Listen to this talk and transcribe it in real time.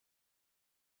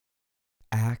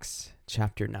Acts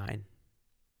chapter 9.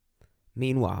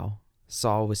 Meanwhile,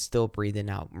 Saul was still breathing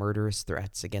out murderous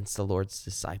threats against the Lord's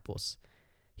disciples.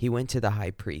 He went to the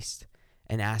high priest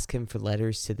and asked him for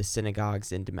letters to the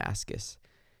synagogues in Damascus,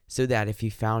 so that if he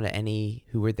found any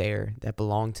who were there that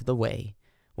belonged to the way,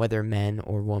 whether men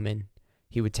or women,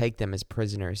 he would take them as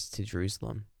prisoners to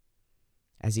Jerusalem.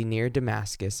 As he neared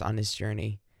Damascus on his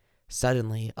journey,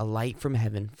 suddenly a light from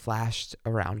heaven flashed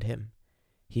around him.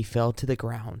 He fell to the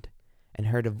ground and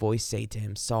heard a voice say to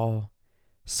him, "Saul,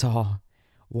 Saul,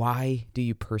 why do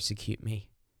you persecute me?"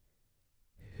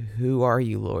 "Who are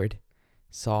you, Lord?"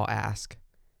 Saul asked.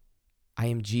 "I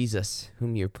am Jesus,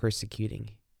 whom you are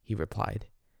persecuting," he replied.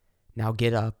 "Now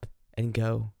get up and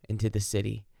go into the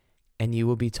city, and you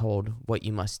will be told what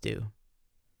you must do."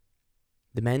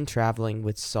 The men traveling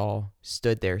with Saul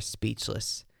stood there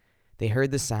speechless. They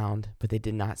heard the sound, but they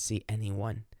did not see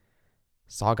anyone.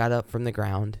 Saul got up from the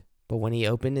ground, but when he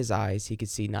opened his eyes, he could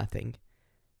see nothing.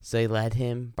 So they led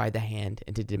him by the hand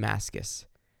into Damascus.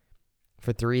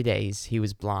 For 3 days he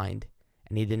was blind,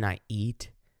 and he did not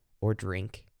eat or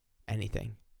drink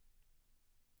anything.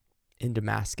 In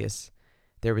Damascus,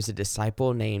 there was a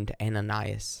disciple named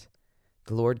Ananias.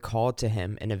 The Lord called to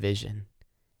him in a vision,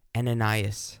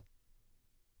 "Ananias."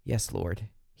 "Yes, Lord,"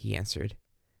 he answered.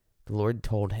 The Lord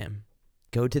told him,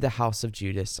 "Go to the house of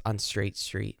Judas on Straight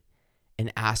Street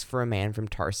and ask for a man from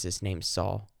Tarsus named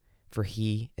Saul, for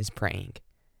he is praying.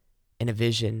 In a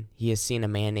vision, he has seen a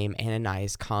man named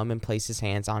Ananias come and place his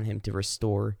hands on him to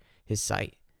restore his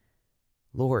sight."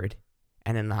 "Lord,"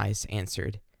 Ananias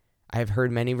answered, "I have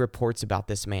heard many reports about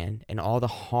this man and all the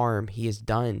harm he has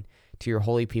done to your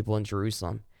holy people in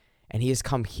Jerusalem, and he has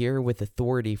come here with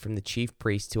authority from the chief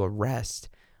priest to arrest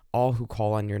all who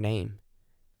call on your name."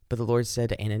 But the Lord said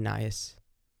to Ananias,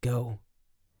 "Go.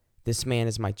 This man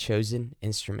is my chosen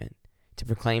instrument to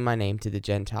proclaim my name to the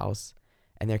Gentiles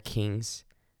and their kings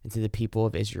and to the people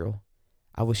of Israel.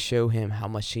 I will show him how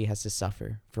much he has to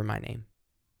suffer for my name."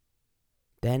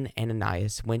 Then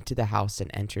Ananias went to the house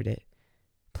and entered it.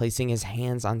 Placing his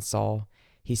hands on Saul,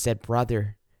 he said,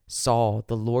 "Brother Saul,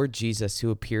 the Lord Jesus,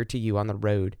 who appeared to you on the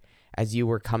road as you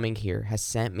were coming here, has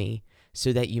sent me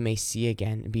so that you may see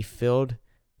again and be filled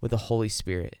with the Holy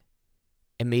Spirit."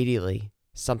 Immediately,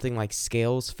 something like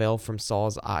scales fell from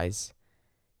Saul's eyes,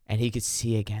 and he could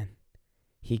see again.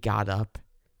 He got up,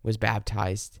 was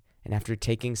baptized, and after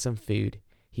taking some food,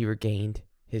 he regained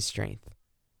his strength.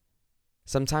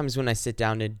 Sometimes when I sit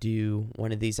down to do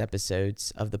one of these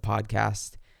episodes of the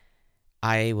podcast,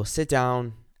 I will sit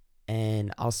down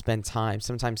and I'll spend time,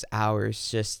 sometimes hours,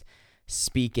 just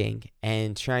speaking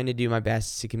and trying to do my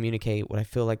best to communicate what I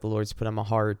feel like the Lord's put on my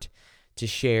heart to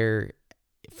share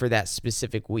for that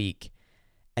specific week.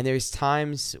 And there's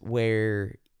times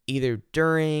where either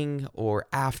during or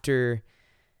after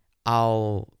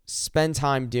I'll spend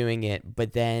time doing it,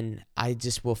 but then I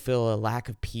just will feel a lack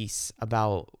of peace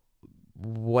about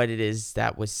what it is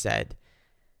that was said.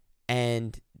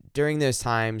 And during those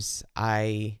times,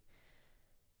 I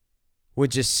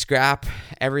would just scrap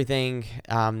everything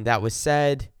that was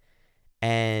said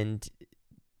and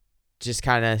just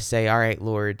kind of say, "All right,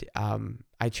 Lord,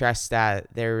 I trust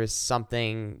that there was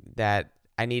something that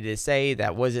I needed to say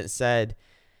that wasn't said.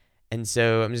 And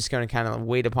so I'm just going to kind of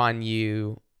wait upon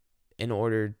you in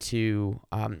order to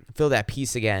feel that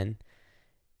peace again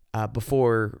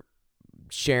before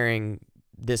sharing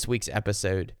this week's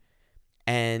episode."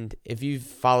 And if you've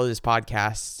followed this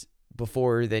podcast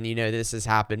before, then you know this has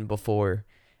happened before.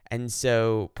 And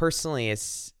so personally,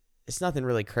 it's nothing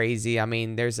really crazy. I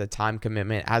mean, there's a time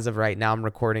commitment. As of right now, I'm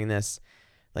recording this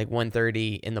like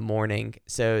 1:30 in the morning.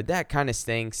 So that kind of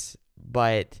stinks,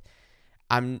 but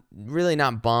I'm really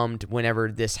not bummed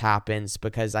whenever this happens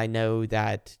because I know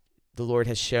that the Lord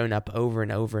has shown up over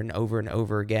and over and over and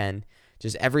over again.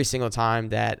 Just every single time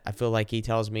that I feel like he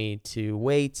tells me to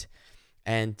wait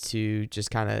and to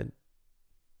just kind of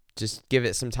just give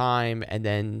it some time and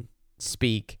then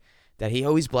speak, that he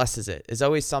always blesses it. It's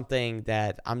always something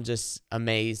that I'm just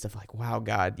amazed of, like, wow,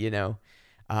 God,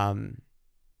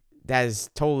 that is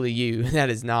totally you. That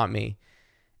is not me.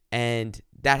 And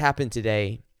that happened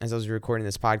today as I was recording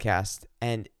this podcast.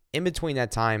 And in between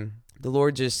that time, the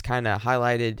Lord just kind of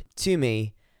highlighted to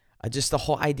me just the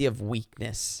whole idea of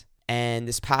weakness. And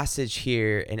this passage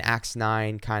here in Acts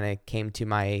 9 kind of came to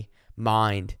my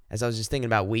mind as I was just thinking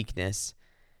about weakness.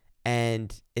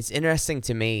 And it's interesting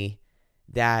to me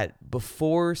that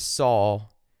before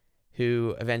Saul,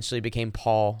 who eventually became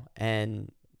Paul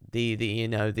and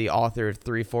the author of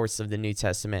 3/4 of the New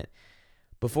Testament,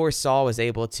 before Saul was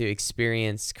able to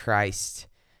experience Christ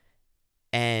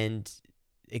and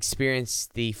experience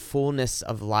the fullness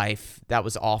of life that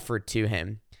was offered to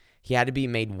him, he had to be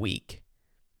made weak.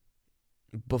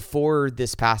 Before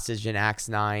this passage in Acts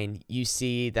 9, you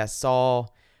see that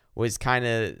Saul was kind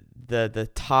of the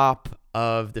top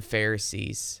of the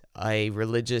Pharisees, a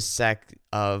religious sect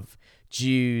of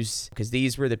Jews, because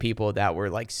these were the people that were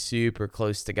like super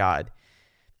close to God.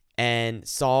 And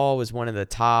Saul was one of the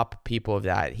top people of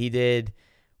that. He did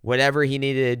whatever he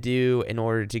needed to do in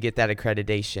order to get that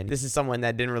accreditation. This is someone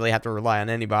that didn't really have to rely on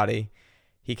anybody.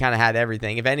 He kind of had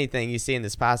everything. If anything, you see in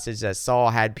this passage that Saul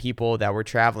had people that were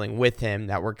traveling with him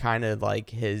that were kind of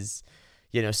like his,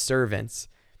 servants.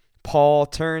 Paul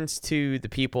turns to the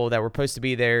people that were supposed to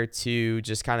be there to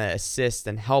just kind of assist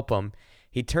and help him.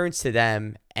 He turns to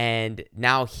them, and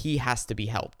now he has to be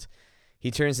helped.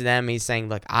 He turns to them, and he's saying,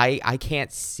 look, I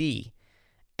can't see.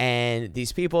 And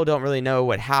these people don't really know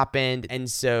what happened.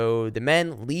 And so the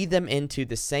men lead them into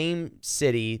the same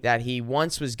city that he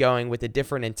once was going with a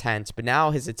different intent. But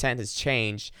now his intent has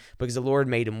changed because the Lord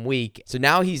made him weak. So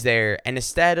now he's there. And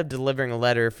instead of delivering a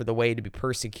letter for the way to be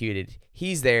persecuted,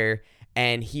 he's there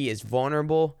and he is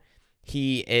vulnerable.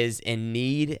 He is in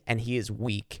need and he is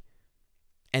weak.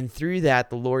 And through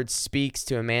that, the Lord speaks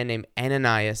to a man named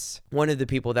Ananias, one of the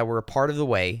people that were a part of the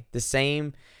way, the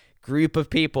same group of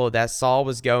people that Saul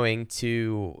was going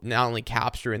to not only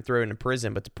capture and throw into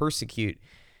prison, but to persecute.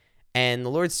 And the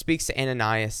Lord speaks to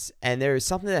Ananias, and there is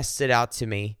something that stood out to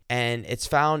me, and it's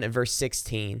found in verse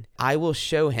 16. I will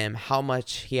show him how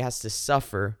much he has to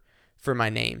suffer for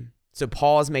my name. So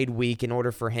Paul is made weak in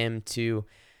order for him to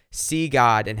see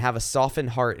God and have a softened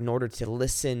heart in order to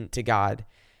listen to God.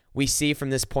 We see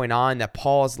from this point on that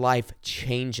Paul's life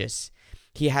changes.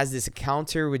 He has this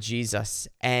encounter with Jesus,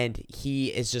 and he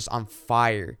is just on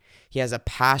fire. He has a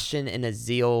passion and a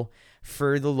zeal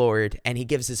for the Lord, and he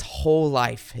gives his whole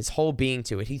life, his whole being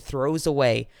to it. He throws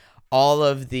away all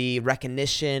of the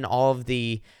recognition, all of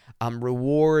the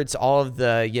rewards, all of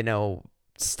the,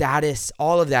 status,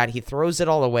 all of that. He throws it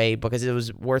all away because it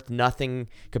was worth nothing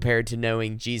compared to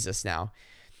knowing Jesus now.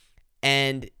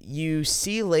 And you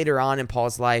see later on in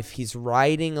Paul's life, he's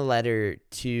writing a letter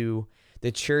to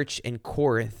the church in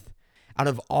Corinth. Out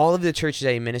of all of the churches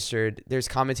that he ministered, there's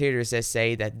commentators that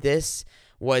say that this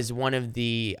was one of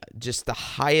the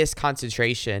highest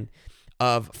concentration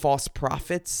of false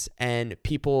prophets and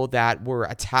people that were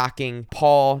attacking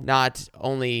Paul, not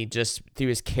only just through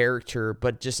his character,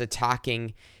 but just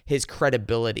attacking his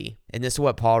credibility. And this is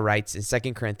what Paul writes in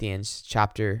 2 Corinthians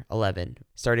chapter 11,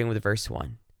 starting with verse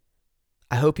 1.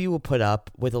 I hope you will put up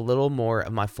with a little more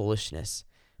of my foolishness.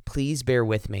 Please bear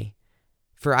with me.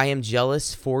 For I am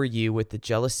jealous for you with the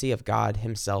jealousy of God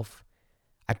himself.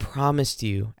 I promised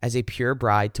you as a pure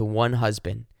bride to one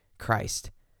husband,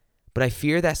 Christ. But I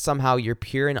fear that somehow your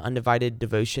pure and undivided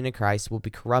devotion to Christ will be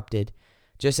corrupted,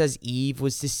 just as Eve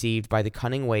was deceived by the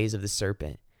cunning ways of the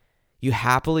serpent. You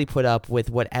happily put up with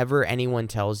whatever anyone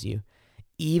tells you,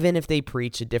 even if they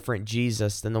preach a different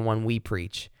Jesus than the one we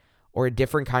preach, or a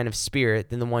different kind of spirit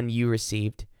than the one you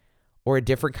received, or a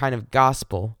different kind of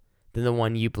gospel than the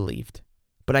one you believed.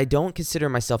 But I don't consider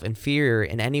myself inferior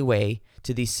in any way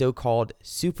to these so-called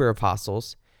super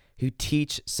apostles who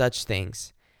teach such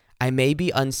things. I may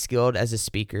be unskilled as a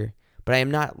speaker, but I am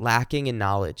not lacking in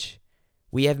knowledge.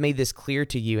 We have made this clear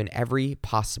to you in every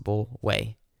possible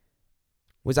way.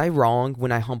 Was I wrong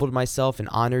when I humbled myself and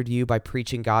honored you by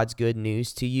preaching God's good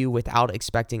news to you without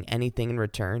expecting anything in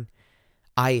return?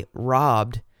 I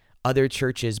robbed other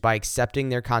churches by accepting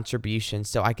their contributions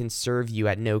so I can serve you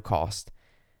at no cost.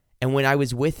 And when I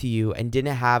was with you and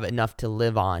didn't have enough to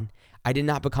live on, I did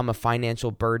not become a financial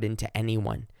burden to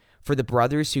anyone. For the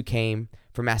brothers who came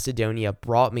from Macedonia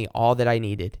brought me all that I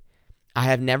needed. I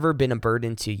have never been a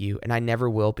burden to you, and I never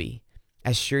will be.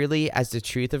 As surely as the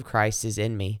truth of Christ is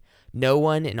in me, no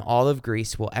one in all of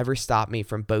Greece will ever stop me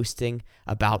from boasting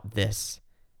about this.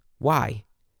 Why?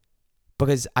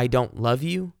 Because I don't love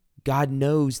you? God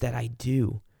knows that I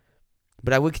do.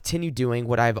 But I will continue doing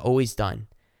what I have always done.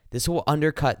 This will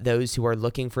undercut those who are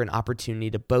looking for an opportunity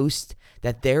to boast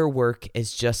that their work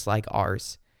is just like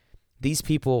ours. These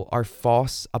people are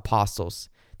false apostles.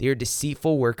 They are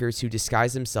deceitful workers who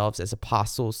disguise themselves as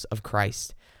apostles of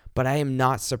Christ. But I am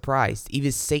not surprised.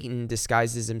 Even Satan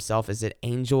disguises himself as an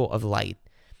angel of light.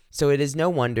 So it is no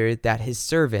wonder that his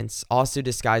servants also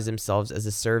disguise themselves as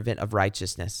a servant of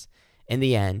righteousness. In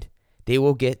the end, they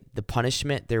will get the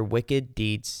punishment their wicked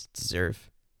deeds deserve.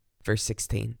 Verse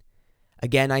 16.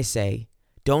 Again, I say,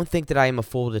 don't think that I am a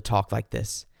fool to talk like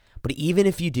this. But even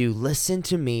if you do, listen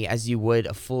to me as you would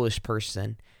a foolish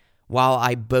person, while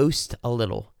I boast a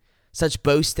little. Such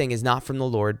boasting is not from the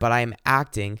Lord, but I am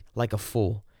acting like a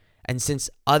fool. And since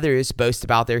others boast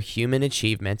about their human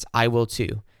achievements, I will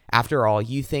too. After all,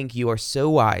 you think you are so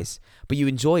wise, but you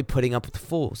enjoy putting up with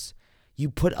fools. You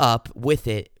put up with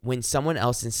it when someone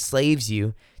else enslaves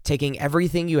you, taking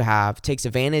everything you have, takes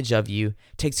advantage of you,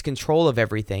 takes control of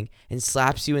everything, and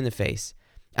slaps you in the face.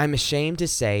 I'm ashamed to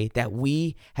say that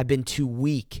we have been too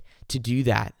weak to do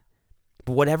that.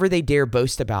 But whatever they dare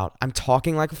boast about, I'm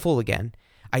talking like a fool again.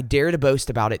 I dare to boast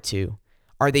about it too.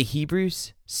 Are they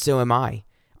Hebrews? So am I.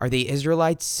 Are they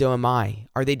Israelites? So am I.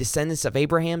 Are they descendants of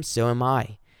Abraham? So am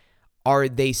I. Are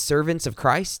they servants of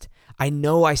Christ? I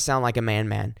know I sound like a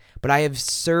man, but I have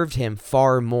served him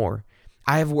far more.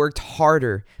 I have worked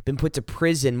harder, been put to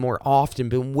prison more often,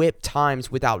 been whipped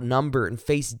times without number, and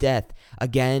faced death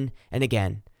again and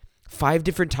again. 5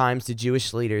 different times the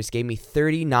Jewish leaders gave me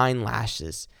 39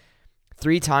 lashes.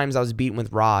 3 times I was beaten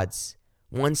with rods.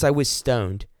 Once I was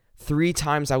stoned. 3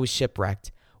 times I was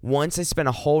shipwrecked. Once I spent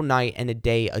a whole night and a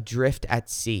day adrift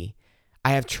at sea.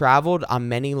 I have traveled on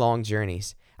many long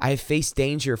journeys. I have faced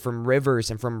danger from rivers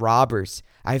and from robbers.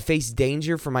 I have faced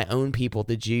danger from my own people,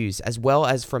 the Jews, as well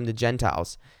as from the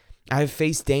Gentiles. I have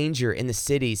faced danger in the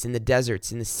cities, in the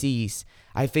deserts, in the seas.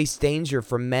 I have faced danger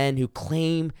from men who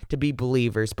claim to be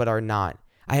believers but are not.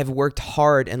 I have worked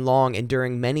hard and long,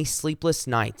 enduring many sleepless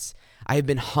nights. I have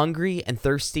been hungry and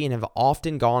thirsty and have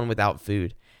often gone without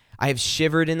food. I have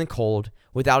shivered in the cold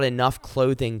without enough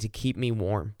clothing to keep me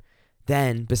warm.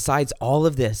 Then, besides all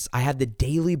of this, I have the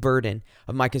daily burden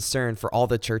of my concern for all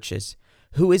the churches.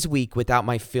 Who is weak without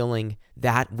my feeling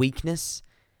that weakness?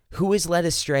 Who is led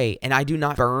astray and I do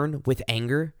not burn with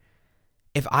anger?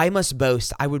 If I must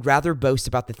boast, I would rather boast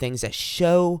about the things that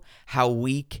show how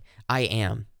weak I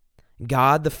am.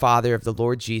 God, the Father of the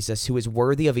Lord Jesus, who is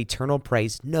worthy of eternal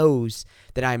praise, knows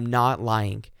that I am not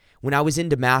lying. When I was in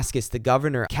Damascus, the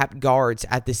governor kept guards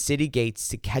at the city gates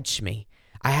to catch me.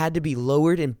 I had to be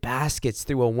lowered in baskets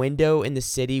through a window in the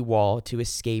city wall to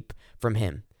escape from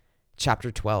him.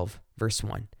 Chapter 12, verse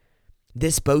 1.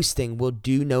 This boasting will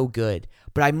do no good,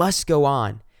 but I must go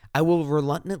on. I will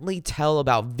reluctantly tell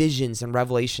about visions and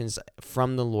revelations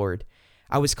from the Lord.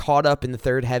 I was caught up in the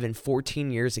third heaven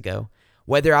 14 years ago.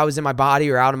 Whether I was in my body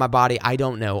or out of my body, I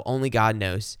don't know. Only God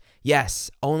knows. Yes,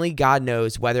 only God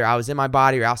knows whether I was in my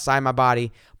body or outside my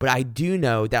body, but I do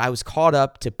know that I was caught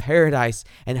up to paradise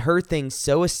and heard things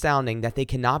so astounding that they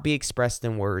cannot be expressed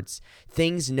in words,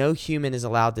 things no human is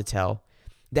allowed to tell.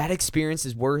 That experience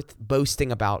is worth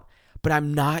boasting about, but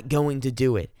I'm not going to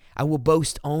do it. I will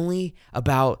boast only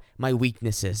about my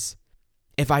weaknesses.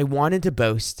 If I wanted to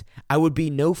boast, I would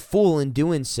be no fool in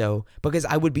doing so because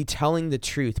I would be telling the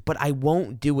truth, but I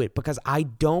won't do it because I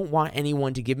don't want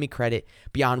anyone to give me credit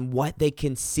beyond what they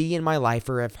can see in my life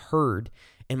or have heard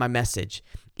in my message,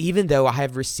 even though I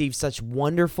have received such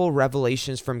wonderful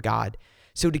revelations from God.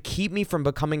 So to keep me from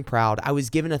becoming proud, I was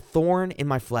given a thorn in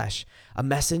my flesh, a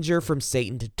messenger from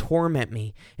Satan to torment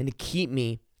me and to keep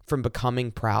me from becoming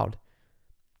proud.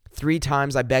 3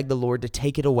 times I begged the Lord to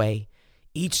take it away.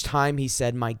 Each time he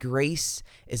said, my grace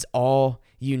is all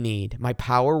you need. My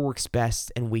power works best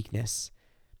in weakness.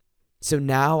 So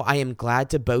now I am glad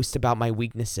to boast about my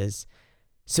weaknesses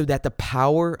so that the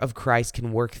power of Christ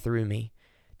can work through me.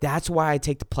 That's why I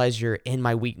take the pleasure in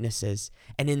my weaknesses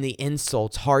and in the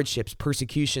insults, hardships,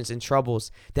 persecutions, and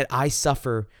troubles that I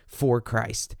suffer for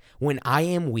Christ. When I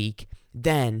am weak,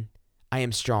 then I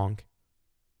am strong.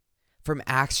 From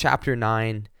Acts chapter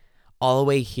 9 all the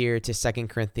way here to 2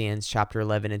 Corinthians chapter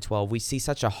 11 and 12, we see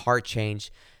such a heart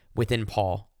change within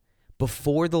Paul.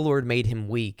 Before the Lord made him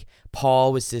weak,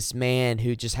 Paul was this man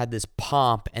who just had this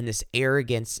pomp and this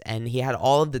arrogance, and he had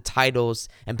all of the titles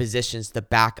and positions to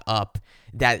back up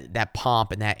that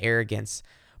pomp and that arrogance.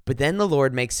 But then the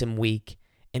Lord makes him weak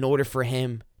in order for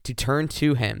him to turn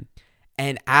to him.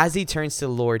 And as he turns to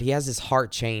the Lord, he has his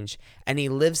heart change, and he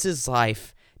lives his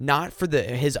life not for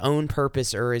his own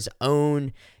purpose or his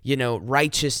own,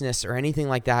 righteousness or anything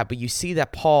like that. But you see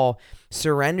that Paul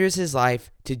surrenders his life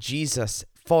to Jesus,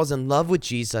 falls in love with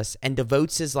Jesus, and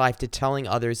devotes his life to telling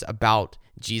others about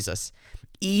Jesus,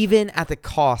 even at the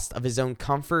cost of his own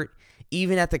comfort,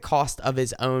 even at the cost of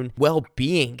his own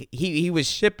well-being. He was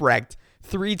shipwrecked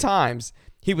 3 times.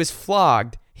 He was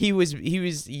flogged. He was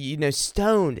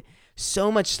stoned.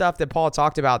 So much stuff that Paul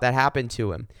talked about that happened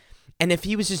to him. And if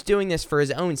he was just doing this for his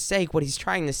own sake, what he's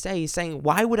trying to say, he's saying,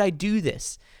 why would I do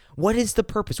this? What is the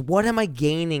purpose? What am I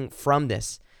gaining from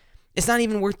this? It's not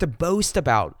even worth to boast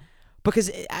about,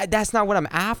 because that's not what I'm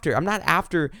after. I'm not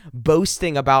after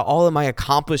boasting about all of my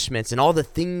accomplishments and all the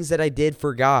things that I did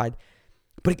for God.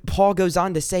 But Paul goes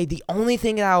on to say, the only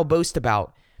thing that I'll boast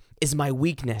about is my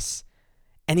weakness.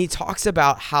 And he talks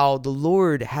about how the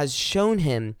Lord has shown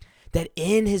him that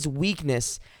in his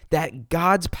weakness, that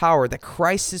God's power, that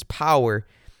Christ's power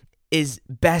is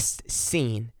best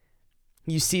seen.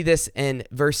 You see this in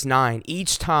verse 9.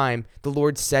 Each time the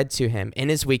Lord said to him in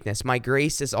his weakness, my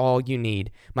grace is all you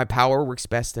need. My power works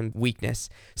best in weakness.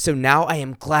 So now I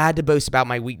am glad to boast about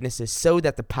my weaknesses so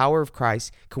that the power of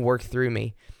Christ can work through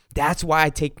me. That's why I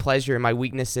take pleasure in my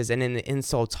weaknesses and in the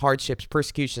insults, hardships,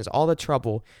 persecutions, all the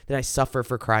trouble that I suffer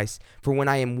for Christ. For when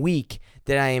I am weak,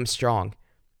 then I am strong.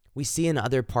 We see in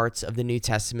other parts of the New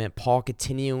Testament, Paul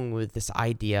continuing with this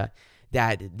idea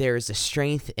that there is a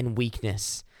strength in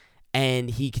weakness. And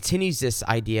he continues this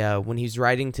idea when he's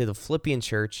writing to the Philippian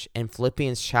church in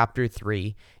Philippians chapter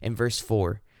 3 and verse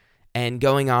 4. And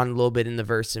going on a little bit in the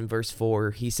verse, in verse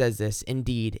 4, he says this,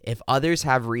 indeed, if others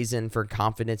have reason for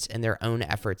confidence in their own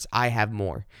efforts, I have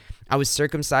more. I was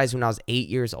circumcised when I was 8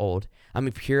 years old. I'm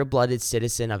a pure-blooded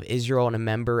citizen of Israel and a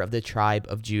member of the tribe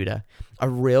of Judah, a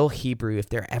real Hebrew if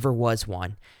there ever was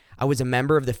one. I was a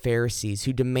member of the Pharisees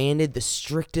who demanded the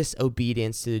strictest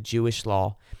obedience to the Jewish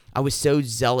law. I was so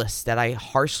zealous that I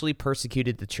harshly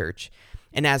persecuted the church.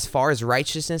 And as far as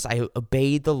righteousness, I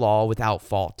obeyed the law without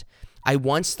fault. I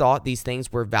once thought these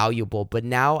things were valuable, but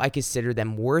now I consider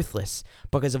them worthless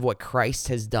because of what Christ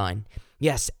has done.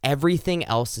 Yes, everything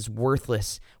else is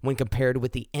worthless when compared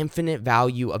with the infinite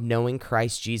value of knowing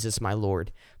Christ Jesus my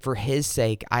Lord. For his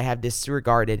sake, I have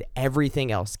disregarded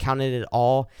everything else, counted it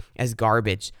all as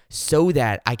garbage, so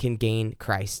that I can gain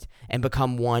Christ and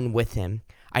become one with him.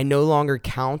 I no longer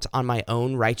count on my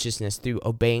own righteousness through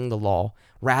obeying the law.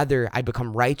 Rather, I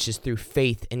become righteous through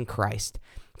faith in Christ.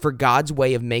 For God's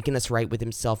way of making us right with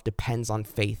himself depends on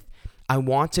faith. I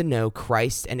want to know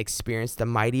Christ and experience the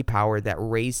mighty power that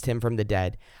raised him from the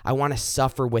dead. I want to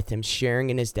suffer with him, sharing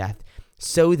in his death,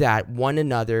 so that one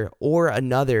another or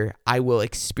another I will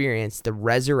experience the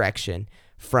resurrection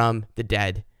from the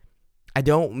dead. I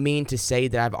don't mean to say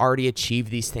that I've already achieved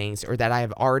these things or that I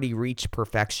have already reached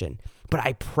perfection, but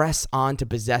I press on to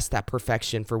possess that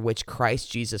perfection for which Christ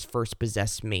Jesus first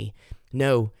possessed me.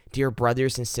 No, dear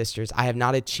brothers and sisters, I have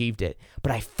not achieved it,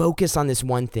 but I focus on this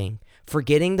one thing,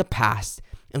 forgetting the past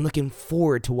and looking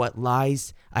forward to what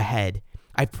lies ahead.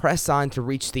 I press on to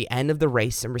reach the end of the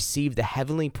race and receive the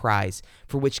heavenly prize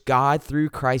for which God through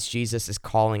Christ Jesus is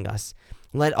calling us.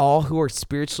 Let all who are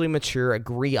spiritually mature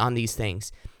agree on these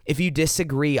things. If you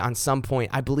disagree on some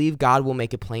point, I believe God will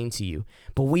make it plain to you,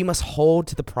 but we must hold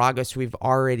to the progress we've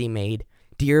already made.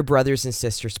 Dear brothers and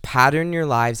sisters, pattern your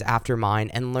lives after mine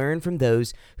and learn from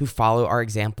those who follow our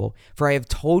example. For I have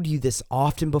told you this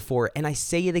often before, and I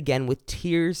say it again with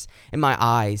tears in my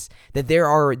eyes, that there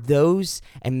are those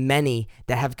and many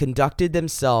that have conducted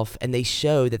themselves, and they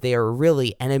show that they are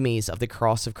really enemies of the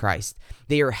cross of Christ.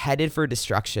 They are headed for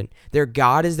destruction. Their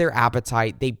God is their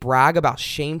appetite. They brag about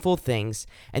shameful things,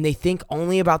 and they think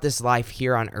only about this life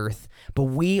here on earth. But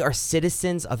we are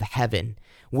citizens of heaven,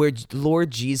 where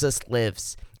Lord Jesus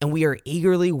lives, and we are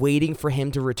eagerly waiting for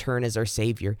him to return as our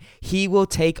Savior. He will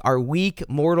take our weak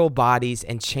mortal bodies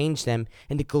and change them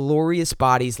into glorious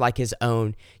bodies like his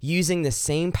own, using the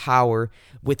same power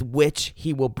with which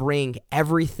he will bring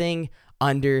everything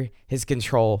under his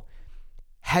control.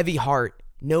 Heavy heart,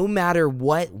 no matter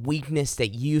what weakness that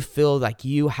you feel like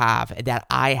you have, that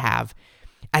I have,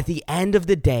 at the end of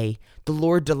the day, the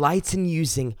Lord delights in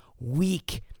using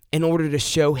weak in order to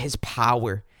show his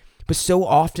power. But so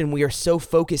often we are so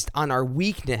focused on our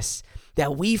weakness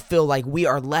that we feel like we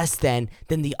are less than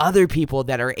the other people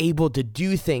that are able to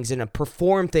do things and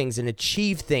perform things and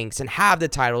achieve things and have the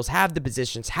titles, have the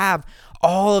positions, have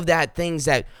all of that things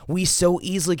that we so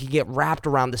easily can get wrapped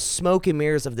around the smoke and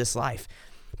mirrors of this life.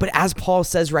 But as Paul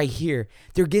says right here,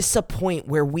 there gets a point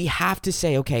where we have to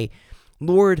say, okay,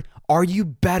 Lord, are you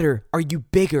better? Are you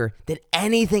bigger than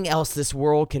anything else this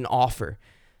world can offer?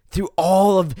 Through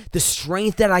all of the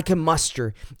strength that I can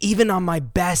muster, even on my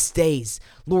best days,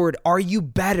 Lord, are you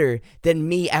better than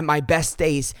me at my best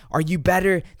days? Are you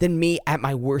better than me at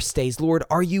my worst days? Lord,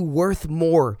 are you worth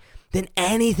more than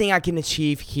anything I can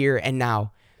achieve here and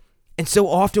now? And so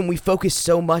often we focus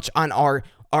so much on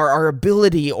our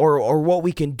ability or what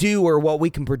we can do or what we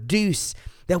can produce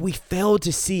that we fail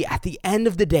to see at the end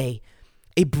of the day,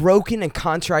 a broken and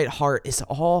contrite heart is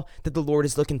all that the Lord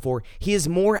is looking for. He is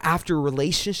more after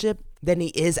relationship than he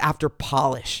is after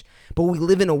polish. But we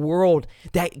live in a world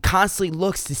that constantly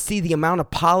looks to see the amount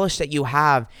of polish that you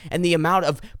have and the amount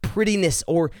of prettiness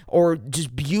or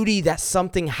just beauty that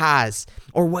something has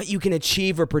or what you can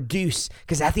achieve or produce.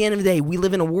 Because at the end of the day, we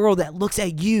live in a world that looks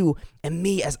at you and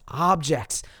me as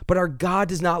objects. But our God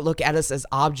does not look at us as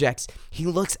objects. He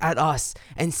looks at us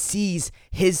and sees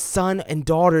his son and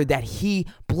daughter that he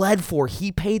bled for.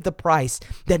 He paid the price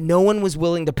that no one was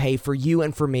willing to pay for you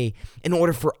and for me in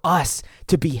order for us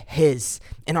to be his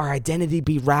and our identity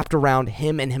be wrapped around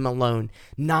him and him alone.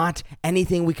 Not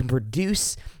anything we can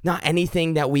produce, not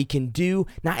anything that we can do,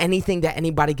 not anything that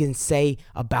anybody can say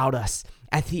about us.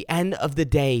 At the end of the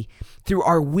day, through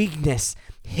our weakness,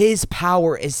 his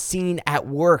power is seen at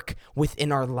work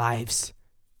within our lives.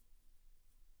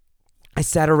 I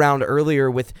sat around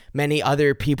earlier with many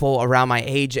other people around my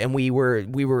age, and we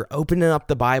were opening up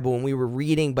the Bible and we were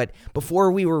reading, but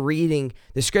before we were reading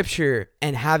the scripture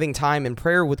and having time in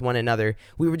prayer with one another,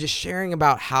 we were just sharing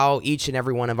about how each and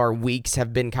every one of our weeks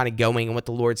have been kind of going and what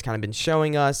the Lord's kind of been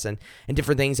showing us and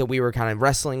different things that we were kind of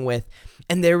wrestling with.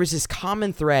 And there was this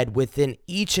common thread within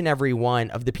each and every one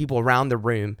of the people around the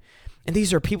room. And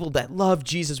these are people that love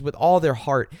Jesus with all their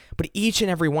heart, but each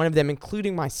and every one of them,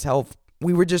 including myself,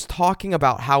 we were just talking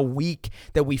about how weak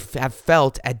that we have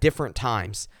felt at different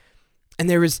times. And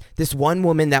there was this one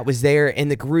woman that was there in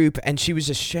the group, and she was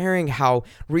just sharing how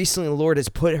recently the Lord has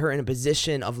put her in a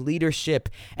position of leadership,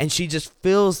 and she just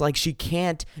feels like she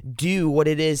can't do what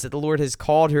it is that the Lord has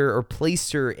called her or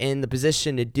placed her in the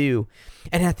position to do.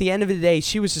 And at the end of the day,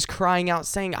 she was just crying out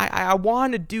saying, I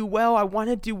want to do well. I want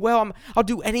to do well. I'll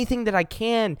do anything that I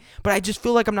can, but I just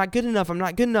feel like I'm not good enough. I'm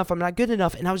not good enough. I'm not good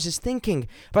enough. And I was just thinking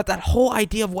about that whole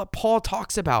idea of what Paul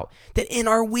talks about, that in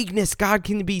our weakness, God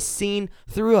can be seen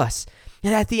through us.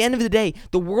 And at the end of the day,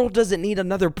 the world doesn't need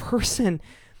another person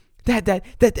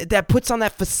that puts on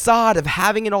that facade of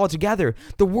having it all together.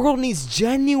 The world needs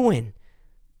genuine.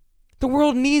 The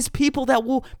world needs people that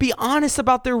will be honest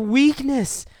about their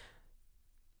weakness.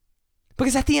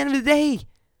 Because at the end of the day,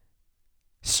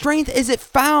 strength isn't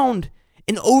found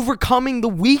in overcoming the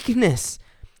weakness.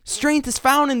 Strength is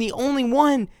found in the only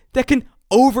one that can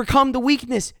overcome the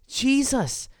weakness,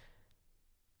 Jesus.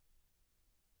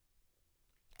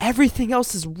 Everything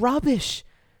else is rubbish.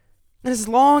 And as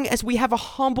long as we have a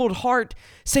humbled heart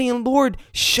saying, Lord,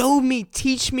 show me,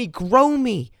 teach me, grow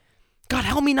me. God,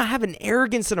 help me not have an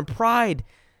arrogance and a pride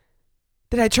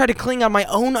that I try to cling on my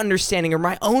own understanding or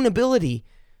my own ability.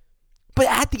 But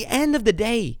at the end of the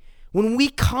day, when we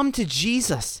come to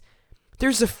Jesus,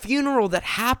 there's a funeral that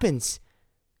happens.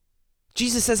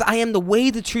 Jesus says, I am the way,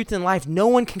 the truth, and life. No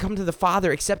one can come to the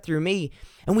Father except through me.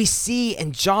 And we see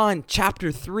in John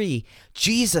chapter 3,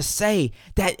 Jesus say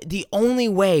that the only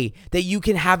way that you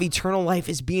can have eternal life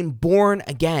is being born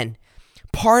again.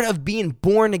 Part of being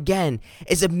born again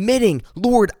is admitting,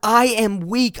 Lord, I am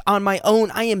weak on my own.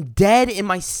 I am dead in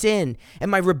my sin and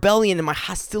my rebellion and my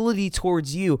hostility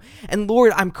towards you. And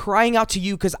Lord, I'm crying out to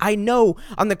you because I know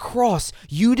on the cross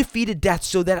you defeated death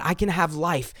so that I can have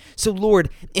life. So Lord,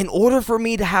 in order for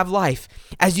me to have life,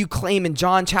 as you claim in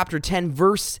John chapter 10,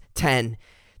 verse 10,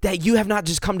 that you have not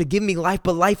just come to give me life,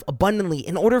 but life abundantly.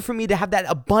 In order for me to have that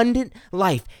abundant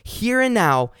life here and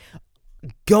now,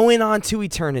 going on to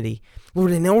eternity,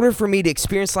 Lord, in order for me to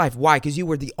experience life, why? Because you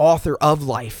were the author of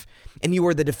life and you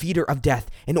are the defeater of death.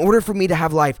 In order for me to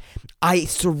have life, I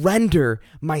surrender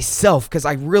myself because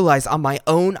I realize on my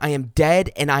own I am dead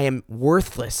and I am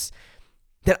worthless.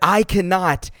 That I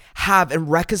cannot have a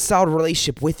reconciled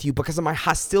relationship with you because of my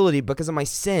hostility, because of my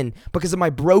sin, because of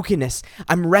my brokenness.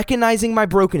 I'm recognizing my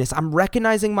brokenness. I'm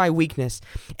recognizing my weakness.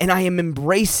 And I am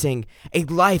embracing a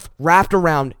life wrapped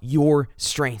around your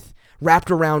strength, wrapped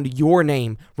around your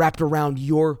name, wrapped around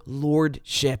your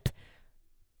lordship.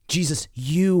 Jesus,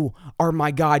 you are my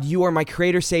God. You are my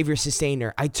creator, savior,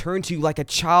 sustainer. I turn to you like a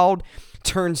child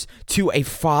turns to a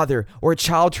father or a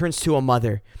child turns to a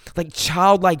mother, like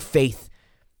childlike faith.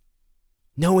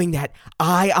 Knowing that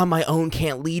I on my own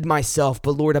can't lead myself,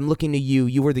 but Lord, I'm looking to you.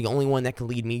 You are the only one that can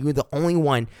lead me. You're the only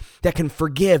one that can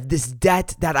forgive this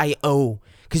debt that I owe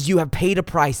because you have paid a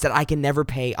price that I can never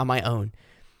pay on my own.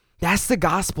 That's the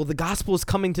gospel. The gospel is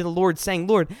coming to the Lord saying,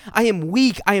 Lord, I am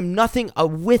weak. I am nothing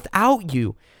without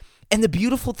you. And the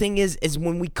beautiful thing is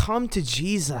when we come to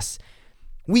Jesus,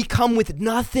 we come with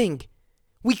nothing.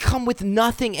 We come with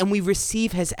nothing and we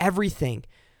receive his everything.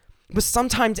 But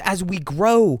sometimes as we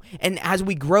grow and as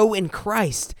we grow in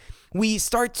Christ, we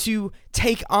start to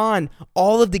take on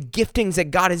all of the giftings that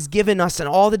God has given us and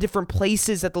all the different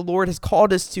places that the Lord has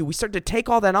called us to. We start to take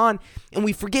all that on and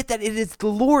we forget that it is the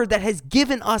Lord that has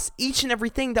given us each and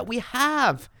everything that we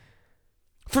have.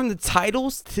 From the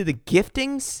titles to the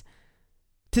giftings,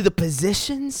 to the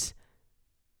positions,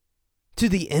 to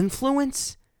the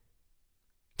influence.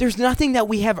 There's nothing that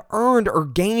we have earned or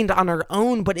gained on our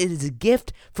own, but it is a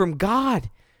gift from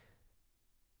God.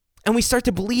 And we start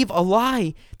to believe a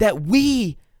lie that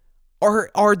we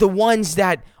are the ones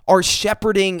that are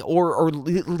shepherding or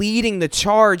leading the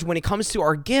charge when it comes to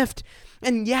our gift.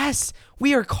 And yes,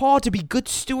 we are called to be good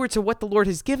stewards of what the Lord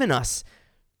has given us.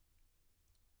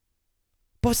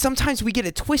 But sometimes we get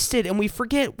it twisted and we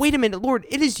forget, wait a minute, Lord,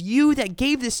 it is you that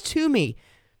gave this to me.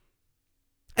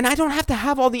 And I don't have to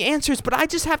have all the answers, but I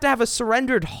just have to have a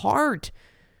surrendered heart.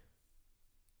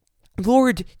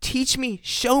 Lord, teach me,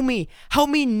 show me, help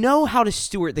me know how to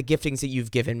steward the giftings that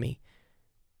you've given me.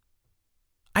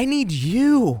 I need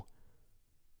you.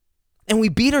 And we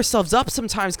beat ourselves up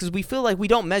sometimes because we feel like we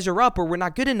don't measure up or we're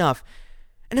not good enough.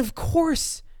 And of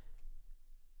course,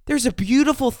 there's a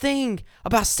beautiful thing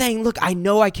about saying, look, I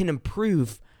know I can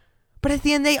improve. But at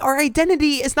the end of the day, our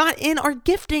identity is not in our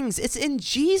giftings. It's in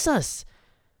Jesus.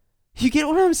 You get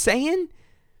what I'm saying?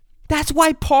 That's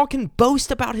why Paul can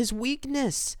boast about his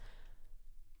weakness.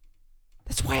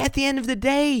 That's why at the end of the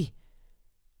day,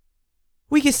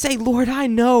 we can say, Lord, I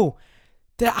know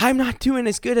that I'm not doing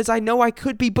as good as I know I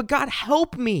could be, but God,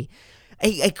 help me.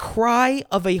 A cry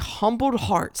of a humbled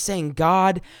heart saying,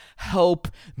 God, help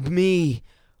me.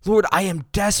 Lord, I am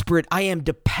desperate. I am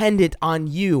dependent on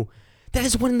you. That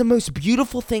is one of the most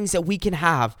beautiful things that we can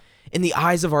have in the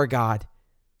eyes of our God.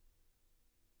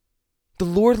 The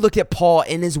Lord looked at Paul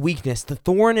in his weakness, the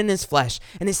thorn in his flesh,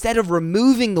 and instead of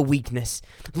removing the weakness,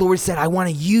 the Lord said, I want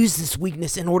to use this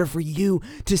weakness in order for you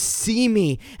to see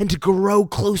me and to grow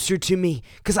closer to me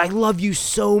because I love you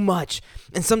so much.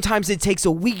 And sometimes it takes a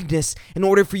weakness in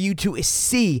order for you to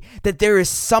see that there is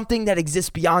something that exists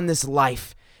beyond this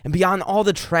life and beyond all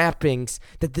the trappings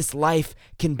that this life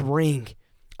can bring.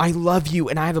 I love you,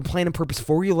 and I have a plan and purpose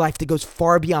for your life that goes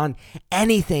far beyond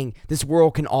anything this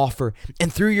world can offer.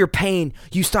 And through your pain,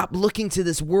 you stop looking to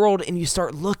this world and you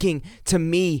start looking to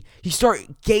me. You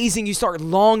start gazing, you start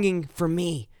longing for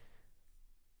me.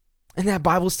 In that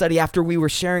Bible study, after we were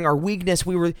sharing our weakness,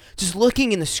 we were just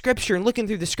looking in the scripture and looking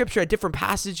through the scripture at different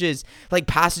passages, like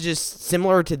passages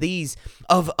similar to these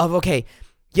of okay,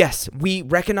 yes, we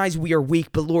recognize we are weak,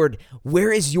 but Lord,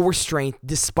 where is your strength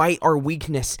despite our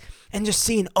weakness? And just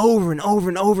seeing over and over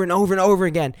and over and over and over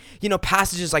again,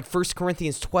 passages like 1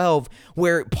 Corinthians 12,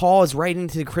 where Paul is writing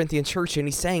to the Corinthian church and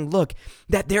he's saying, look,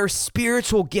 that there are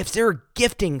spiritual gifts, there are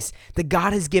giftings that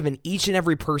God has given each and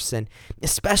every person,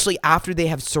 especially after they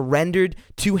have surrendered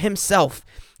to himself.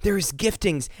 There is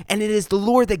giftings, and it is the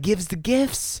Lord that gives the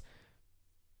gifts.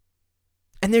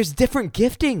 And there's different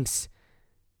giftings.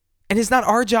 And it's not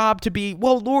our job to be,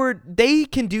 well, Lord, they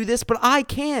can do this, but I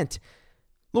can't.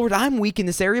 Lord, I'm weak in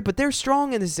this area, but they're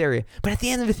strong in this area. But at the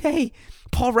end of the day,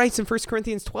 Paul writes in 1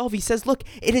 Corinthians 12, he says, look,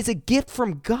 it is a gift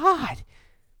from God.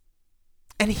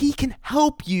 And he can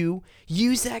help you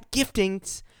use that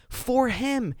giftings for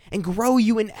him and grow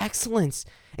you in excellence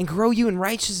and grow you in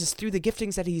righteousness through the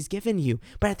giftings that he's given you.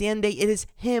 But at the end of the day, it is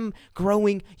him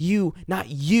growing you, not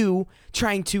you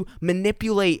trying to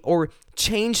manipulate or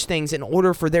change things in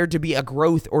order for there to be a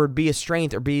growth or be a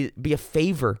strength or be a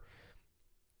favor.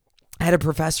 I had a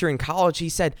professor in college, he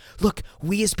said, look,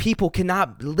 we as people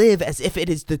cannot live as if it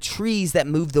is the trees that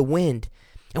move the wind.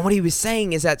 And what he was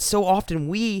saying is that so often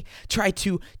we try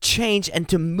to change and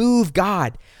to move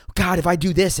God. God, if I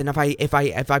do this and if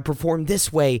I perform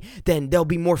this way, then there'll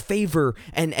be more favor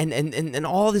and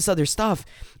all this other stuff.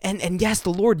 And yes, the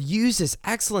Lord uses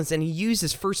excellence and he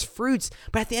uses first fruits.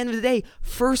 But at the end of the day,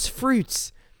 first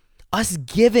fruits, us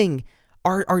giving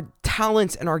our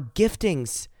talents and our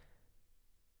giftings,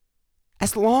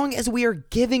 as long as we are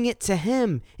giving it to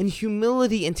him in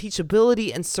humility and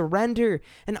teachability and surrender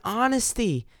and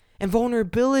honesty and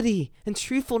vulnerability and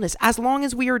truthfulness, as long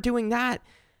as we are doing that,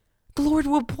 the Lord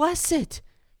will bless it.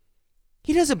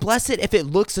 He doesn't bless it if it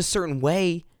looks a certain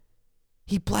way.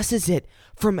 He blesses it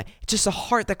from just a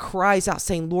heart that cries out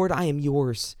saying, Lord, I am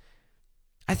yours.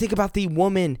 I think about the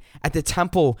woman at the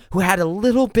temple who had a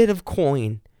little bit of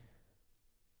coin.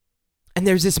 And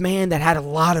there's this man that had a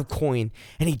lot of coin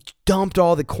and he dumped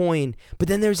all the coin. But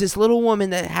then there's this little woman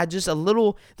that had just a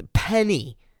little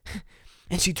penny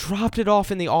and she dropped it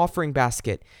off in the offering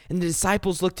basket. And the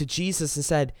disciples looked to Jesus and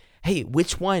said, hey,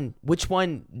 which one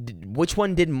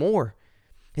did more?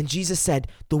 And Jesus said,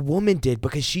 the woman did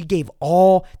because she gave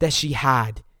all that she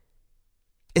had.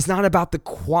 It's not about the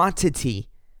quantity.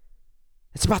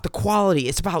 It's about the quality.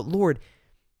 It's about, Lord,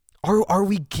 are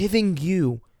we giving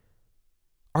you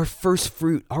our first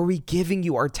fruit? Are we giving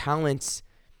you our talents,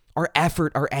 our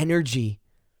effort, our energy?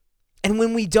 And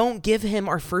when we don't give him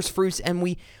our first fruits and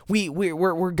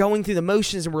we're going through the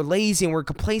motions and we're lazy and we're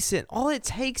complacent, all it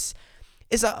takes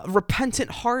is a repentant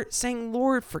heart saying,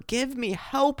 Lord, forgive me,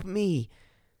 help me.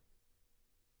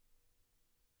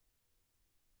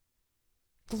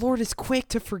 The Lord is quick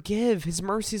to forgive. His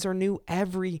mercies are new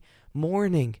every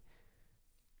morning.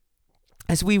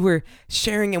 As we were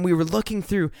sharing and we were looking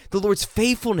through the Lord's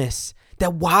faithfulness,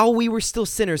 that while we were still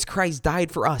sinners, Christ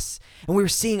died for us. And we were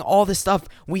seeing all this stuff.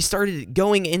 We started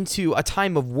going into a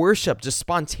time of worship, just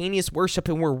spontaneous worship,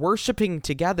 and we're worshiping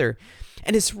together.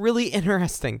 And it's really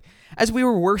interesting. As we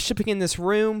were worshiping in this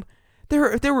room,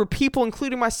 there were people,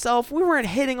 including myself, we weren't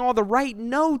hitting all the right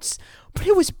notes, but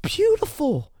it was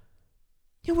beautiful.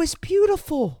 It was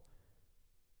beautiful.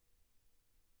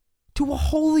 To a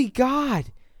holy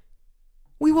God,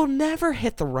 we will never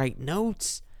hit the right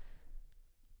notes.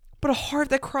 But a heart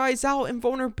that cries out in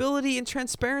vulnerability and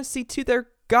transparency to their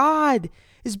God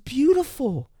is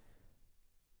beautiful.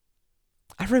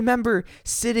 I remember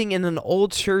sitting in an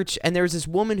old church, and there was this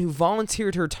woman who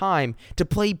volunteered her time to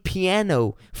play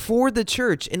piano for the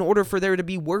church in order for there to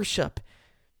be worship.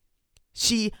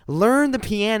 She learned the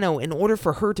piano in order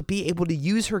for her to be able to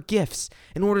use her gifts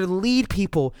in order to lead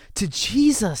people to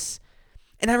Jesus.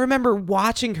 And I remember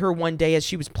watching her one day as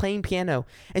she was playing piano,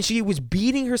 and she was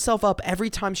beating herself up every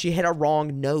time she hit a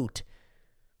wrong note.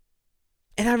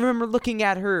 And I remember looking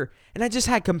at her, and I just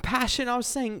had compassion. I was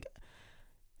saying,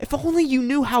 if only you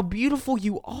knew how beautiful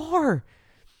you are.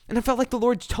 And I felt like the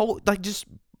Lord just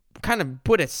kind of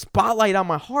put a spotlight on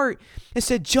my heart and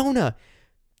said, Jonah,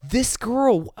 this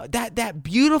girl, that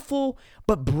beautiful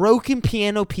but broken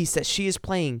piano piece that she is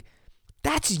playing,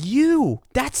 that's you.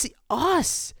 That's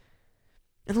us.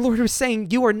 And the Lord was saying,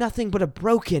 you are nothing but a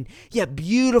broken yet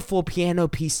beautiful piano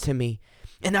piece to me.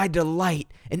 And I delight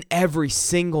in every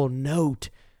single note.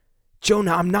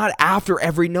 Jonah, I'm not after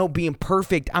every note being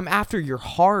perfect. I'm after your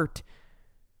heart.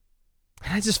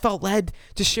 And I just felt led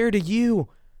to share to you.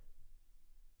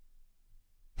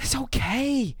 It's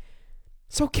okay.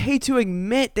 It's okay to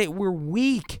admit that we're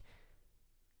weak.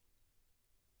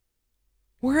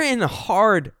 We're in a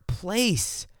hard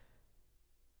place.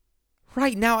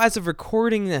 Right now, as of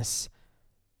recording this,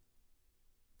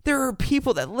 there are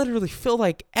people that literally feel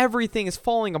like everything is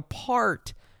falling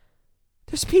apart.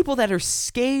 There's people that are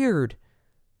scared.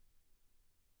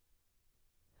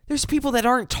 There's people that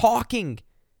aren't talking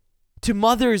to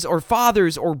mothers or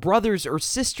fathers or brothers or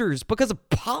sisters because of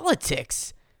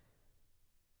politics.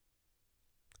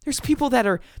 There's people that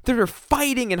are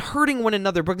fighting and hurting one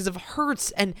another because of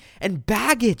hurts and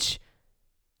baggage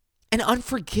and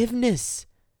unforgiveness.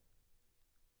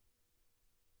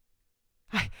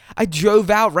 I drove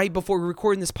out right before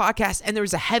recording this podcast, and there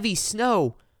was a heavy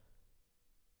snow.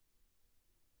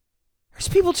 There's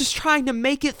people just trying to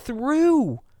make it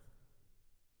through.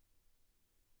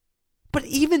 But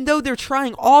even though they're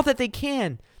trying all that they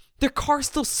can, their car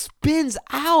still spins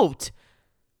out.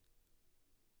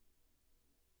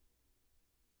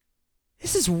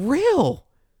 This is real.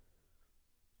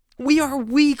 We are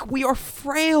weak. We are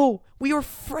frail. We are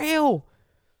frail.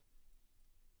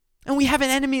 And we have an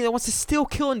enemy that wants to steal,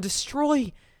 kill, and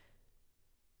destroy.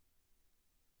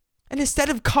 And instead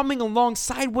of coming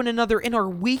alongside one another in our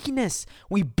weakness,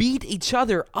 we beat each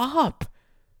other up.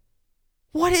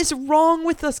 What is wrong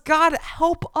with us? God,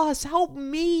 help us. Help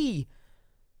me.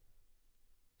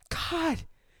 God,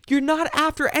 you're not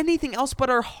after anything else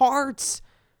but our hearts.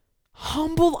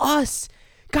 Humble us.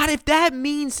 God, if that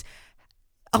means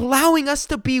allowing us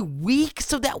to be weak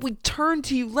so that we turn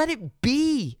to you, let it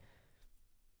be.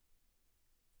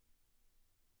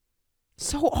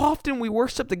 So often we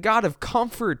worship the God of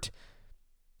comfort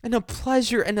and of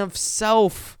pleasure and of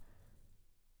self.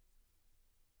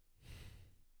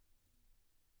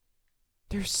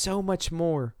 There's so much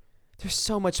more. There's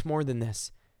so much more than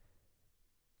this.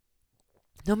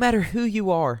 No matter who you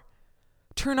are,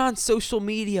 turn on social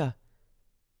media.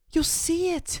 You'll see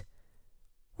it.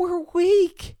 We're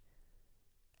weak.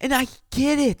 And I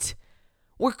get it.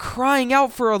 We're crying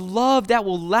out for a love that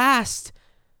will last.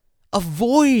 A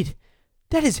void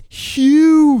that is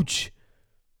huge.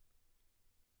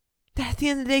 That at the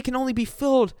end of the day can only be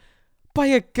filled by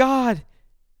a God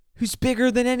who's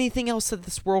bigger than anything else that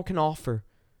this world can offer.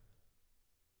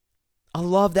 A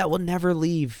love that will never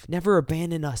leave, never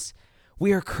abandon us.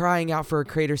 We are crying out for a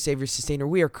Creator, Savior, Sustainer.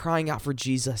 We are crying out for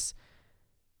Jesus.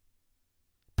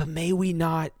 But may we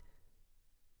not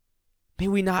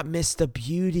miss the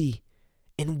beauty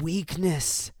in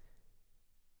weakness.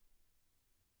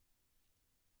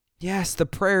 Yes, the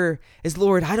prayer is,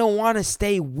 Lord, I don't want to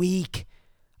stay weak.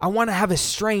 I want to have a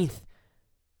strength.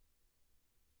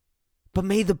 But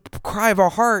may the cry of our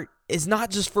heart is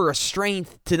not just for a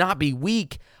strength to not be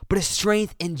weak, but a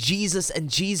strength in Jesus and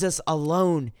Jesus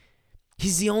alone.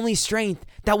 He's the only strength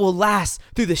that will last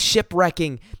through the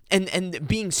shipwrecking and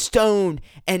being stoned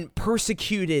and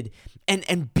persecuted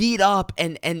and beat up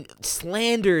and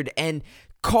slandered and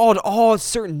called all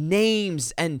certain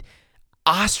names and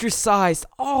ostracized,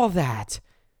 all that.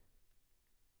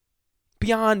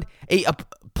 Beyond a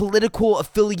political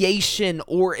affiliation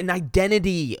or an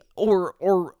identity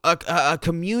or a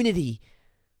community.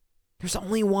 There's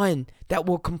only one that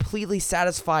will completely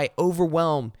satisfy,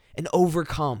 overwhelm, and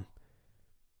overcome.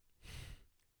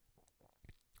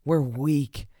 We're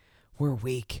weak,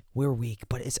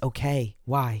 but it's okay.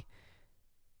 Why?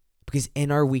 Because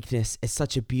in our weakness, it's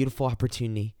such a beautiful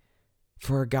opportunity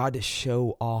for our God to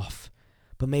show off.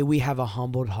 But may we have a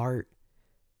humbled heart,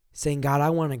 saying, God, I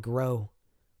want to grow,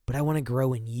 but I want to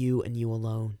grow in you and you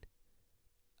alone.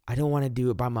 I don't want to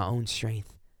do it by my own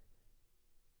strength.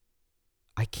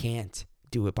 I can't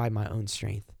do it by my own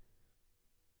strength.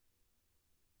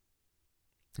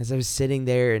 As I was sitting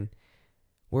there and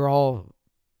we're all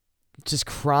just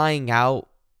crying out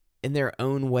in their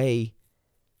own way,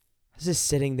 I was just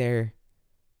sitting there.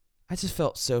 I just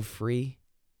felt so free.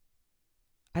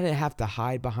 I didn't have to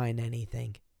hide behind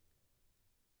anything.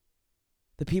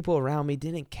 The people around me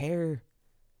didn't care.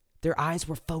 Their eyes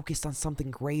were focused on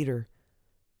something greater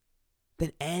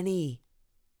than any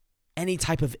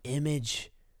type of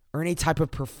image or any type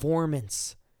of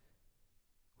performance.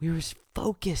 We were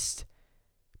focused.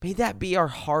 May that be our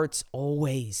hearts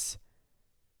always.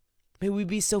 May we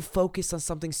be so focused on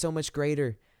something so much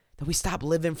greater that we stop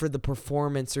living for the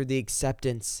performance or the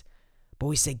acceptance. But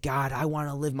we say, God, I want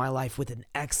to live my life with an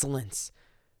excellence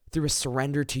through a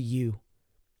surrender to you.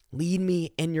 Lead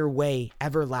me in your way,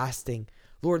 everlasting.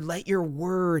 Lord, let your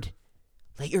word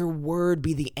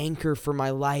be the anchor for my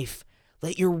life.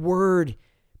 Let your word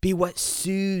be what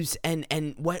soothes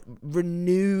and what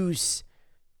renews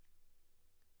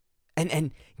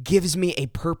and gives me a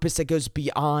purpose that goes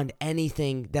beyond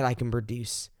anything that I can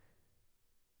produce.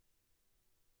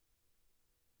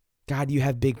 God, you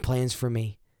have big plans for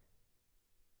me.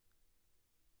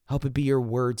 Help it be your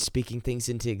word speaking things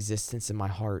into existence in my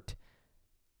heart,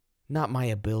 not my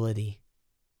ability.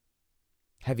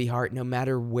 Heavy heart, no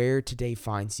matter where today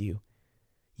finds you,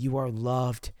 you are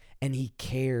loved and he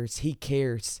cares. He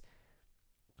cares.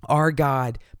 Our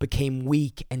God became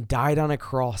weak and died on a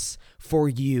cross for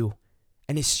you.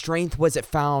 And his strength wasn't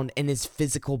found in his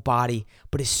physical body,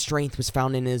 but his strength was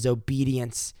found in his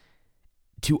obedience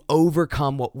to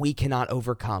overcome what we cannot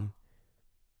overcome.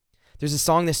 There's a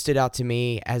song that stood out to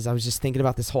me as I was just thinking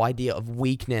about this whole idea of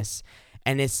weakness.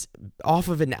 And it's off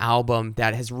of an album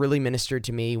that has really ministered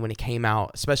to me when it came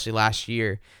out, especially last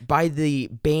year, by the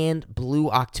band Blue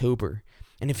October.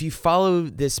 And if you follow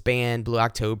this band, Blue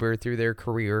October, through their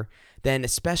career, then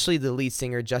especially the lead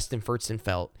singer, Justin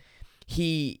Furstenfeld,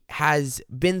 he has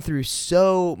been through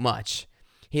so much.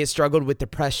 He has struggled with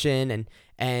depression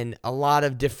and a lot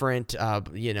of different,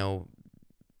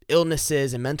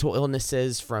 illnesses and mental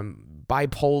illnesses, from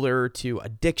bipolar to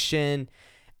addiction.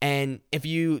 And if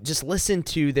you just listen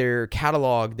to their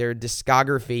catalog, their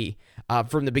discography,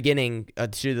 from the beginning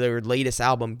to their latest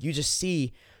album, you just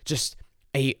see just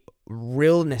a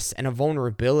realness and a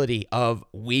vulnerability of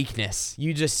weakness.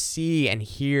 You just see and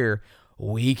hear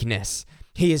weakness.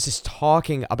 He is just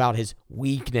talking about his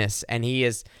weakness, and he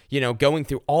is, going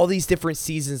through all these different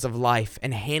seasons of life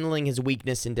and handling his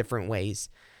weakness in different ways.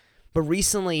 But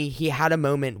recently he had a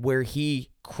moment where he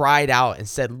cried out and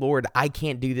said, Lord, I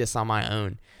can't do this on my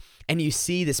own. And you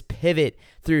see this pivot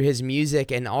through his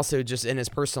music and also just in his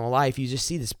personal life. You just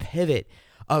see this pivot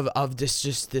of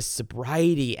this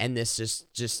sobriety and this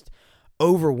just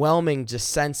overwhelming just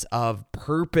sense of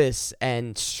purpose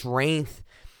and strength.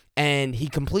 And he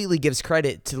completely gives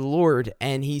credit to the Lord,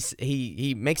 and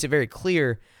he makes it very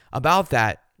clear about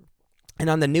that. And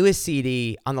on the newest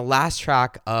CD, on the last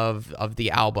track of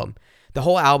the album, the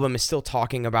whole album is still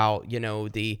talking about,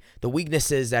 the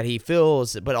weaknesses that he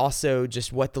feels, but also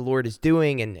just what the Lord is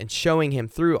doing and showing him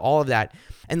through all of that.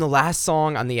 And the last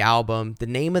song on the album, the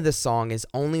name of the song is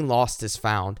Only Lost Is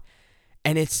Found.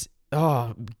 And it's,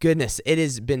 oh goodness, it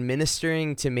has been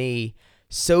ministering to me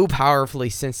so powerfully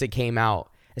since it came out.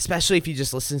 Especially if you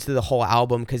just listen to the whole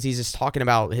album, because he's just talking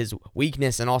about his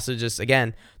weakness and also just,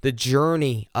 again, the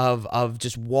journey of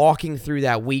just walking through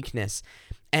that weakness.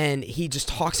 And he just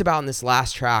talks about in this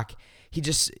last track, he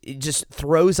just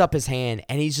throws up his hand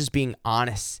and he's just being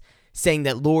honest, saying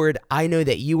that, Lord, I know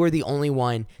that you are the only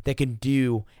one that can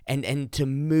do and to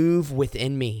move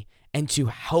within me and to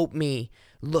help me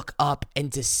look up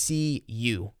and to see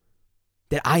you.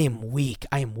 that I am weak.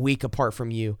 I am weak apart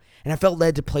from you. And I felt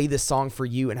led to play this song for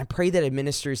you. And I pray that it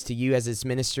ministers to you as it's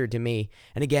ministered to me.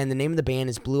 And again, the name of the band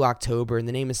is Blue October. And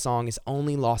the name of the song is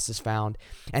Only Lost Is Found.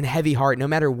 And Heavy Heart, no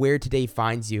matter where today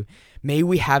finds you, may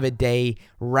we have a day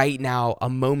right now, a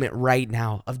moment right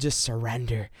now of just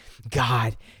surrender.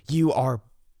 God, you are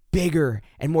bigger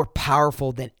and more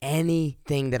powerful than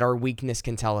anything that our weakness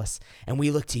can tell us. And we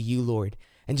look to you, Lord.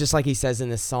 And just like he says in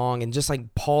this song, and just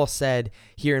like Paul said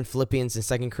here in Philippians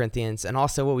and 2 Corinthians, and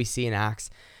also what we see in Acts,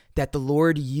 that the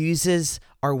Lord uses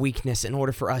our weakness in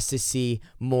order for us to see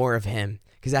more of him.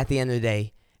 Because at the end of the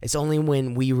day, it's only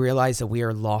when we realize that we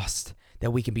are lost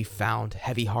that we can be found.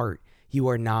 Heavy heart, you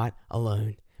are not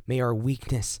alone. May our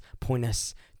weakness point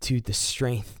us to the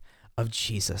strength of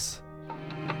Jesus.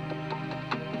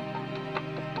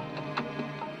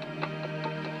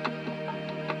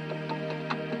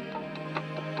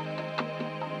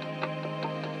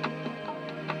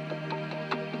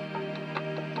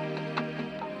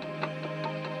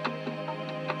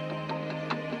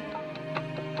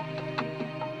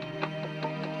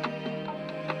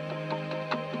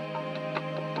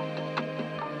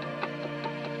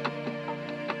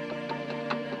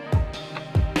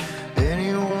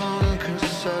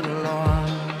 Set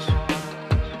alarms.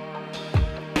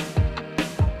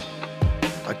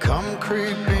 I come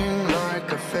creeping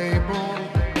like a fable,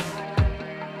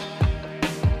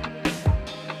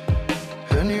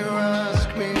 and you ask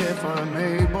me if I'm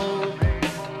able,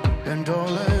 and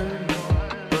darling,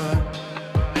 but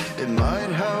it might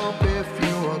help if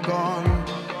you are gone.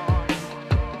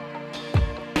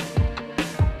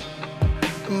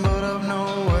 But I've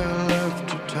nowhere left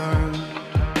to turn.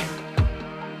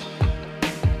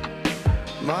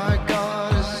 My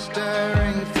God is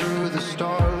staring through the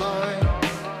starlight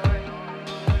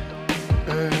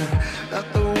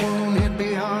at the wound hid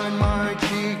behind my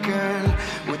cheek, and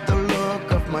with the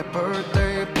look of my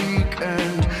birthday peak,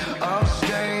 and I'll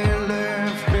stay and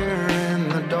live here in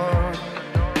the dark.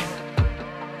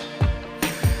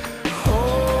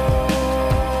 Oh,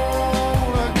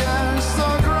 against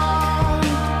the ground,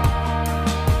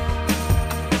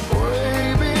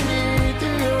 way beneath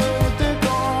the earth that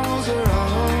goes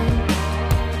around.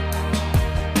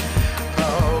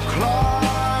 I'll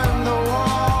climb the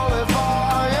wall if I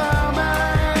am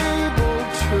able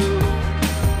to,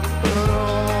 but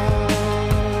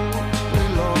only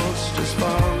lost is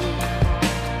found.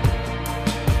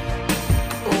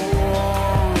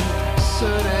 Oh,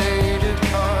 sedated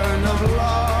kind of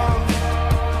love,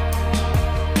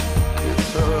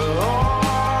 it's a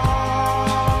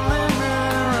lonely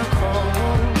miracle.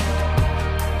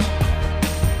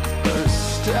 I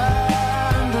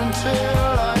stand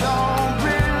until I don't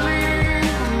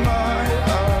believe my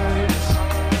eyes.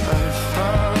 I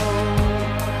found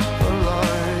the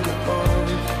light above.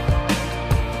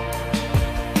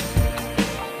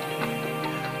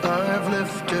 I've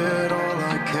lifted all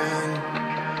I can,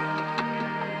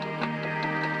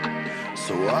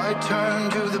 so I turn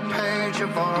to the page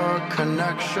of our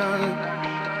connection.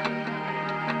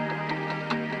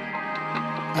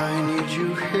 I need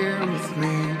you here with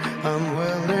me. I'm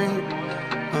willing,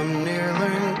 I'm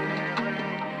kneeling,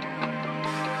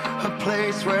 a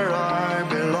place where I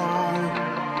belong.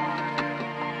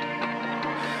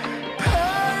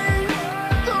 Pain,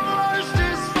 the worst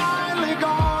is finally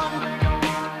gone.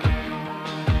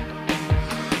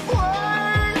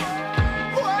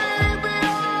 Way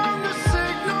beyond the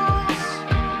signals.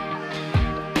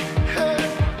 Hey,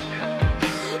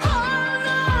 I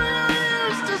know you're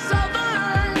used to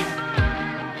suffering,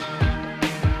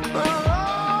 but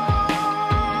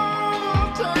love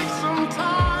will take some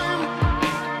time.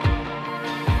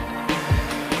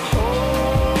 Oh,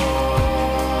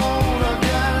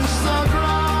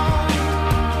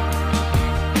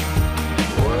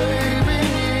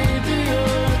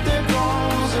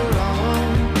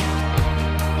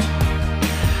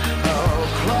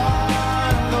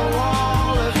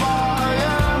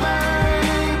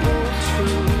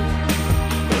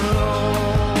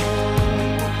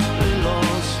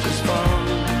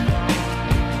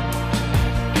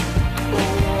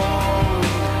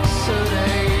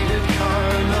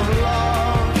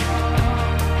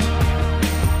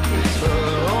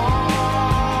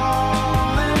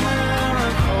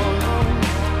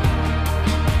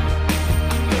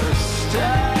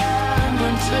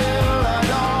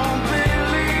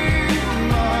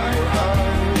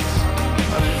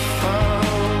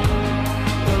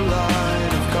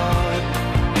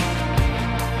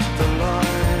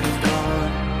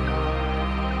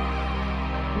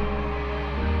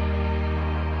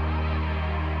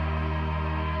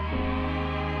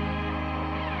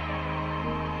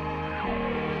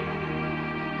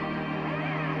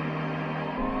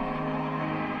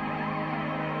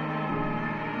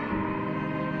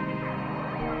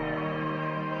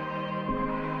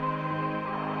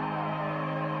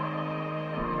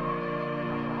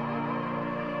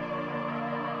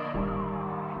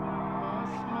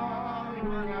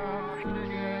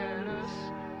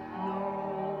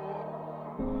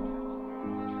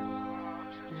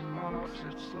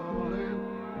 it slowly.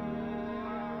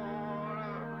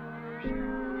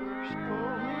 Just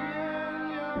pull me in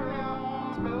your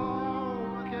arms,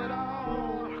 below, get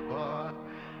out. But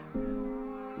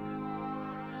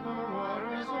the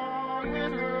water's long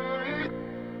and great.